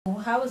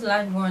How was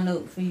life growing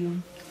up for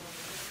you?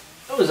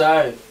 It was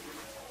alright.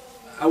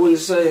 I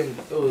wouldn't say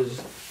it was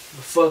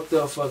fucked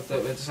up. At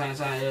the same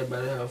time,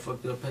 everybody had a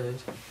fucked up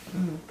past.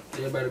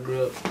 Everybody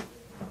grew up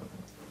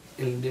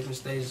in different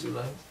stages of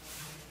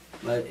life.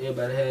 Like,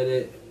 everybody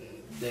had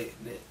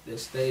that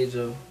stage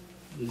of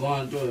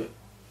going through it,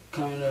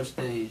 coming up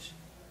stage,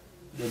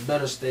 the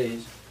better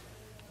stage,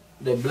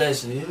 the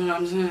blessing, you know what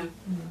I'm saying?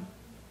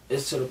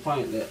 It's to the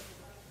point that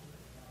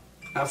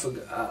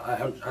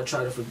I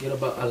try to forget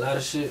about a lot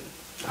of shit.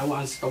 I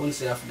wouldn't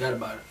say I forgot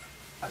about it.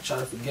 I try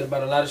to forget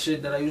about a lot of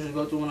shit that I used to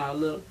go through when I was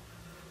little.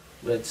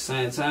 But at the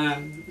same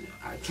time,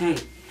 I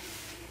can't.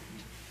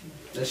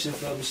 That shit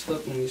felt me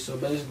stuck with me. So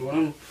basically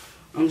what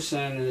I'm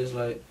saying is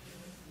like,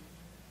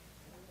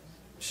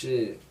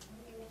 shit,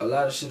 a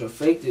lot of shit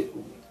affected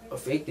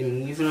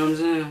me, you feel what I'm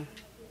saying?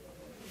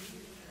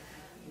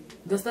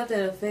 The stuff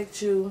that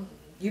affects you,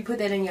 you put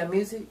that in your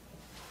music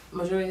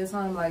majority of the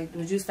time? Like,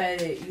 would you say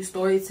that you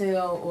story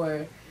tell,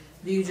 or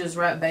do you just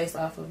rap based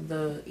off of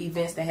the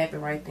events that happen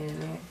right then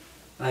and there?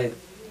 Like,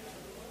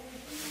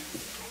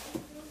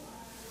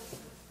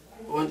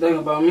 one thing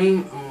about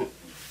me,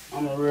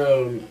 I'm a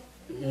real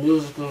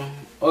musical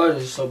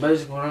artist, so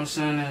basically what I'm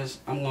saying is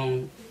I'm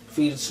going to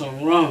feed it to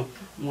them wrong.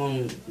 I'm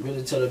going to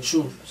really tell the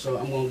truth. So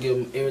I'm going to give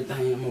them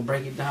everything. I'm going to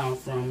break it down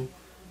from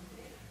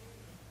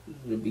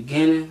the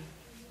beginning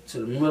to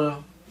the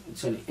middle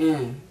to the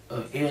end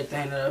of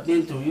everything that I've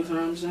been through. You feel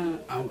what I'm saying?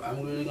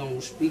 I'm really going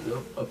to speak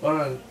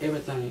upon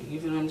everything. You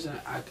feel what I'm saying?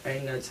 I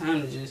ain't got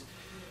time to just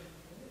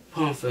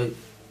pump fake.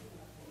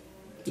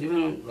 You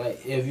know,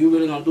 like, if you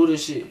really gonna do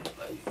this shit,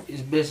 like,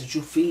 it's best that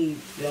you feed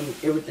them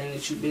everything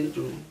that you've been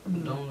through.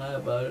 Don't lie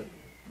about it.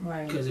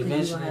 Right. Because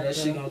eventually that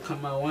shit gonna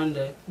come out one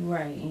day.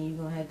 Right, and you're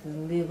gonna have to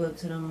live up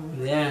to them,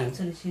 yeah,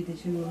 to the shit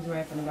that you was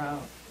rapping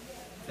about.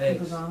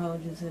 Thanks. People gonna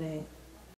hold you to that.